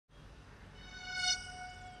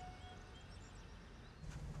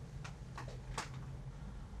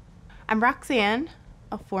I'm Roxann,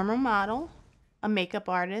 a former model, a makeup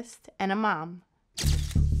artist, and a mom.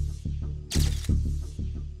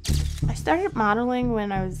 I started modeling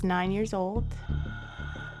when I was 9 years old.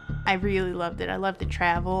 I really loved it. I loved to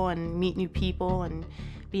travel and meet new people and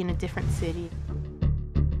be in a different city.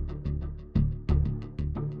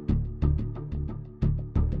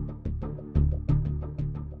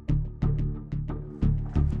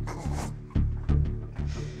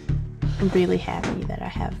 I'm really happy that I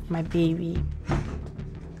have my baby.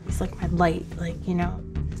 He's like my light,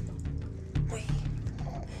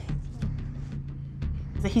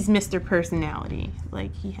 He's Mr. Personality.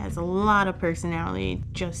 Like, he has a lot of personality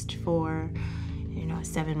just for, a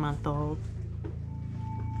 7-month-old.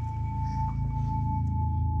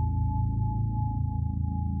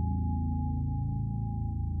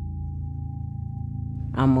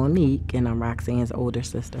 I'm Monique, and I'm Roxann's older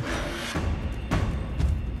sister.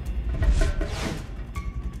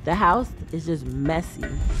 The house is just messy.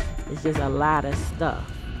 It's just a lot of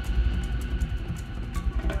stuff.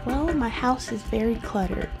 Well, my house is very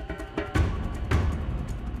cluttered.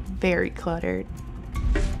 Very cluttered.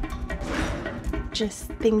 Just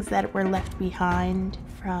things that were left behind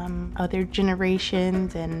from other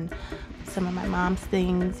generations and some of my mom's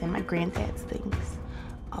things and my granddad's things.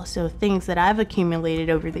 Also things that I've accumulated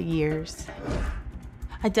over the years.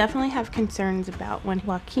 I definitely have concerns about when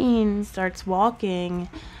Joaquin starts walking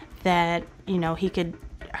that, he could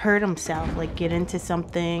hurt himself, like get into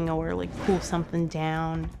something or like pull something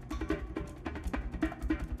down.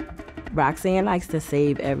 Roxann likes to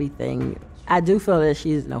save everything. I do feel that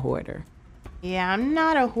she's a hoarder. Yeah, I'm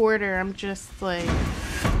not a hoarder. I'm just like,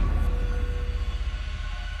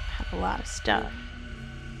 have a lot of stuff.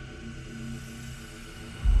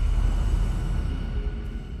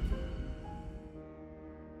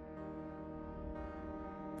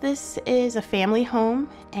 This is a family home,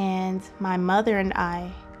 and my mother and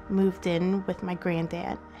I moved in with my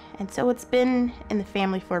granddad. And so it's been in the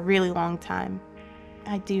family for a really long time.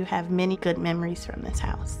 I do have many good memories from this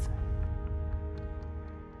house.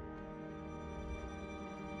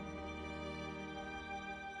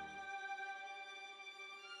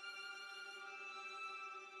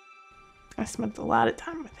 I spent a lot of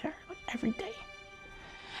time with her, every day.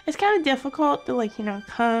 It's kind of difficult to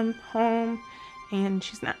come home and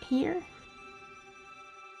she's not here.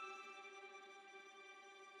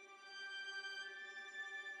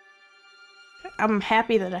 I'm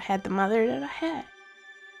happy that I had the mother that I had.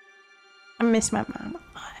 I miss my mom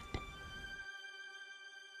a lot.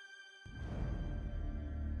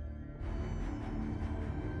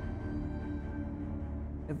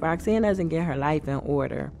 If Roxann doesn't get her life in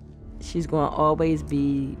order, she's going to always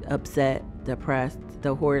be upset, depressed.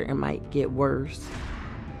 The hoarding might get worse.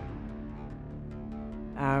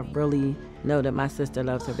 I really know that my sister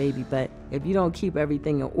loves her baby, but if you don't keep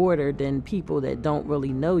everything in order, then people that don't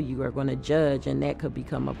really know you are going to judge, and that could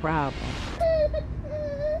become a problem.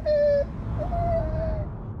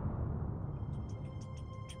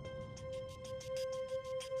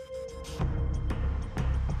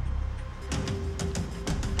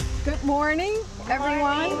 Good morning,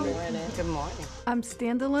 everyone. Good morning. Good morning. I'm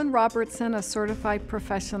Standalyn Robertson, a certified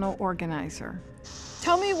professional organizer.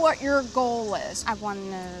 Tell me what your goal is. I want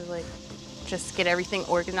to just get everything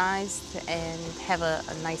organized and have a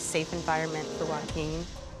nice, safe environment for Joaquin.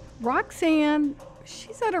 Roxann,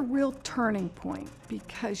 she's at a real turning point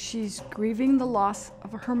because she's grieving the loss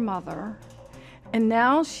of her mother, and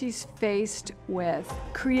now she's faced with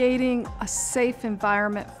creating a safe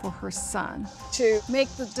environment for her son. To make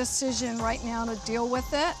the decision right now to deal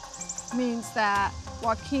with it means that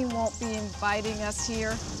Joaquin won't be inviting us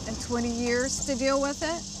here in 20 years to deal with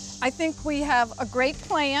it. I think we have a great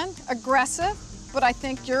plan, aggressive, but I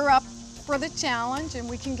think you're up for the challenge and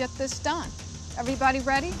we can get this done. Everybody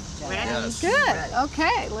ready? Yes. Good,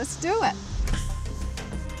 okay, let's do it.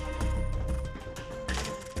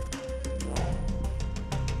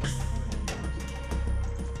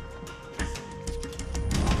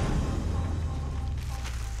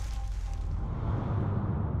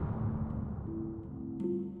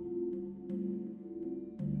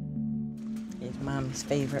 It's Mommy's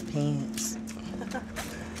favorite pants.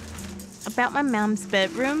 About my mom's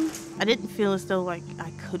bedroom, I didn't feel as though I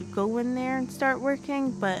could go in there and start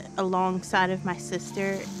working, but alongside of my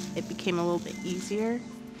sister, it became a little bit easier.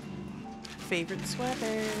 Favorite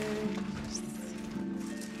sweaters.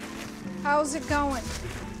 How's it going?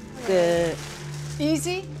 Good.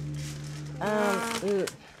 Easy?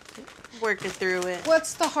 Working through it.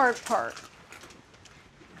 What's the hard part?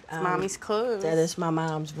 Mommy's clothes. That is my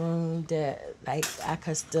mom's room. That I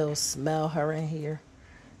could still smell her in here.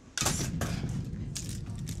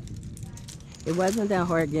 It wasn't that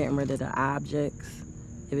hard getting rid of the objects.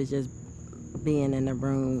 It was just being in the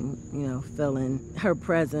room, you know, feeling her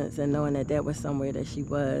presence and knowing that that was somewhere that she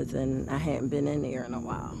was, and I hadn't been in there in a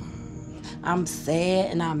while. I'm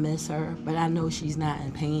sad and I miss her, but I know she's not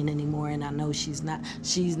in pain anymore, and I know she's not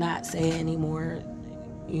sad anymore.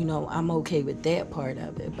 You know, I'm okay with that part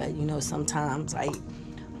of it, but you know, sometimes like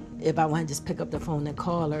if I want to just pick up the phone and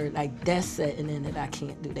call her, like that's setting in that I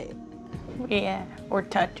can't do that. Yeah, or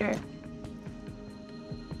touch her.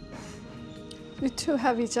 You two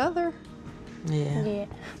have each other. Yeah. Yeah.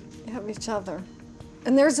 You have each other.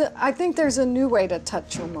 And I think there's a new way to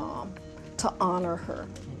touch your mom, to honor her.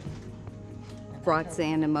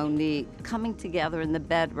 Roxann and Monique coming together in the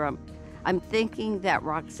bedroom. I'm thinking that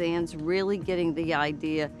Roxann's really getting the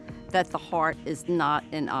idea that the heart is not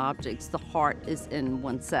in objects, the heart is in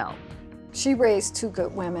oneself. She raised two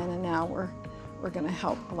good women, and now we're going to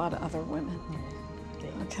help a lot of other women.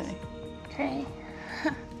 Okay. Okay.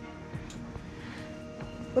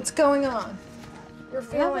 What's going on? You're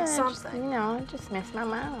feeling Nothing, something. You know, I just miss my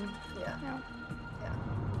mom. Yeah. You know.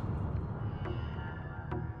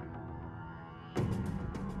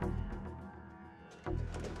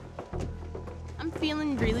 I'm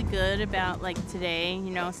feeling really good about like today,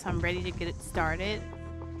 you know, so I'm ready to get it started.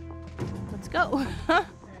 Let's go.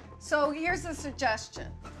 So here's a suggestion.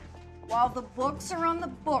 While the books are on the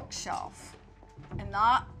bookshelf and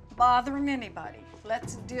not bothering anybody,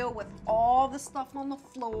 let's deal with all the stuff on the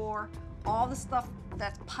floor, all the stuff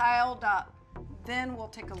that's piled up. Then we'll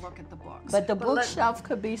take a look at the books. But the bookshelf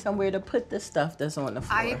could be somewhere to put the stuff that's on the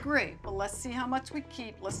floor. I agree, but let's see how much we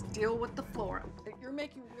keep. Let's deal with the floor.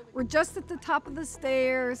 We're just at the top of the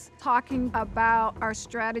stairs talking about our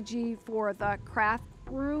strategy for the craft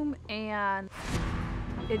room, and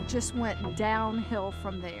it just went downhill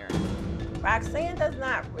from there. Roxann does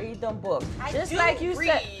not read them books. Just like you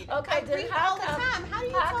said. Okay, I read all the time. How are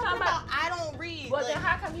you talking about I don't read? Well, then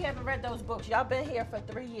how come you haven't read those books? Y'all been here for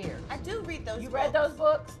 3 years. I do read those books. You read those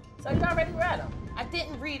books? So you already read them. I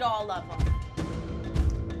didn't read all of them.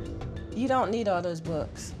 You don't need all those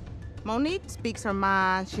books. Monique speaks her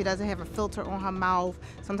mind. She doesn't have a filter on her mouth.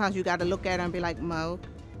 Sometimes you got to look at her and be like, Mo.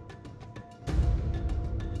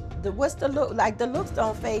 What's the look? Like, the looks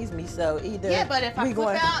don't faze me, so either. Yeah, but if I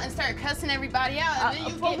flip out and start cussing everybody out, and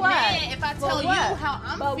then you get mad if I tell you how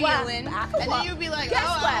I'm feeling, and then you be like,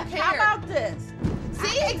 I don't care. How about this?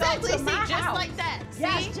 See, exactly. See, just like that. See?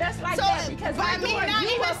 Yes, just like that. Because by me not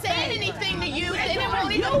even saying anything to you, then it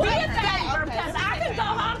won't even be a favor. Because I can go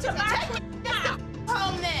home to my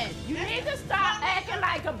home then. You need to stop acting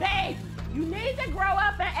like a baby. You need to grow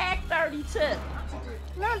up and act 32.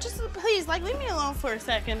 No, just please, like, leave me alone for a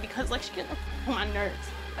second because, like, she's getting on my nerves.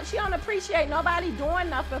 She don't appreciate nobody doing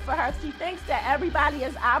nothing for her. She thinks that everybody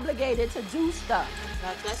is obligated to do stuff.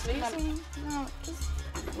 That's No, just...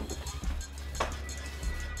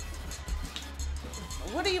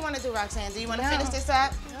 What do you want to do, Roxann? Do you want to finish this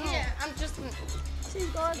up? No. Yeah, I'm just... She's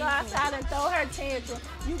going to go outside and throw her tantrum.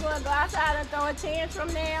 You going to go outside and throw a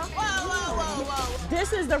tantrum now? Whoa.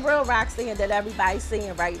 This is the real Roxann that everybody's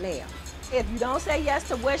seeing right now. If you don't say yes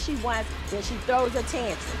to what she wants, then she throws a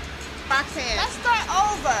tantrum. Roxann, let's start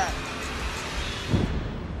over.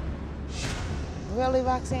 Really,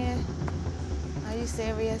 Roxann? Are you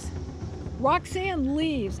serious? Roxann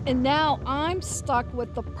leaves, and now I'm stuck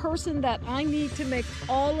with the person that I need to make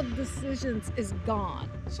all of the decisions is gone.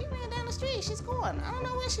 She ran down the street. She's gone. I don't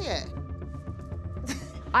know where she at.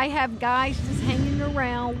 I have guys just hanging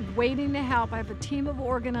around, waiting to help. I have a team of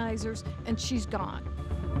organizers, and she's gone.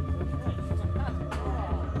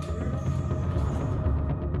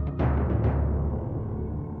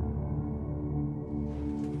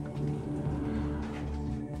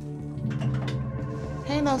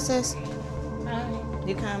 Hey, no, sis. Hi.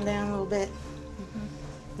 You calm down a little bit?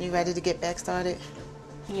 Mm-hmm. You ready to get back started?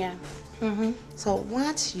 Yeah. Mm-hmm. So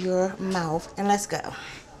watch your mouth and let's go.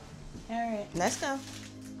 All right. Let's go.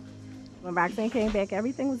 When Roxann came back,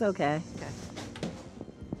 everything was okay.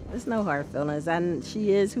 There's no hard feelings.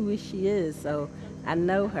 She is who she is, so I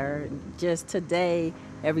know her. Just today,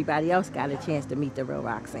 everybody else got a chance to meet the real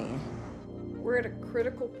Roxann. We're at a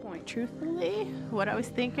critical point. Truthfully, what I was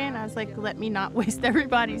thinking, I was like, let me not waste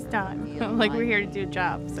everybody's time. Like, we're here to do a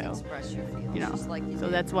job, so, Express your feelings, you know. just like you So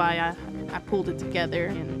did. that's why I pulled it together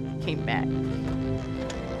and came back.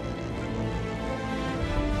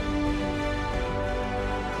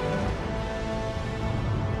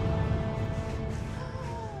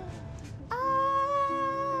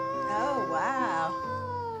 Oh, wow.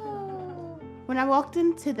 When I walked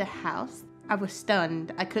into the house, I was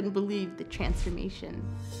stunned. I couldn't believe the transformation.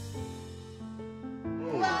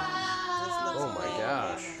 Wow. Oh my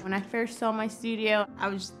gosh. When I first saw my studio, I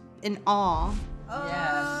was in awe.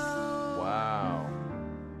 Wow.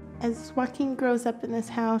 As Joaquin grows up in this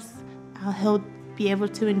house, he'll be able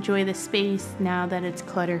to enjoy the space now that it's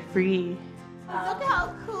clutter-free. Look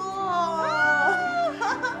how cool!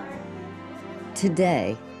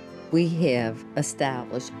 Today, we have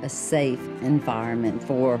established a safe environment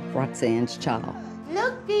for Roxann's child.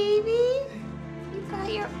 Look, baby, you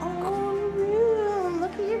got your own room.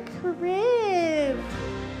 Look at your crib.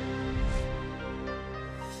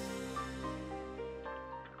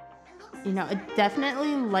 You know, it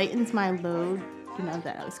definitely lightens my load, you know,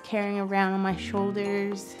 that I was carrying around on my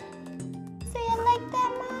shoulders. Say it like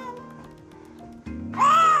that, Mom.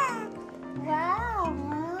 Ah! Wow,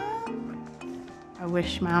 Mom. I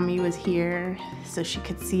wish Mommy was here so she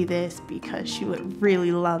could see this because she would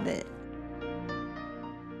really love it.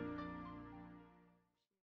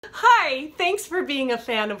 Hi, thanks for being a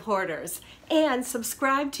fan of Hoarders. And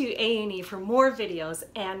subscribe to A&E for more videos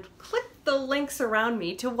and click the links around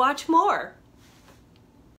me to watch more.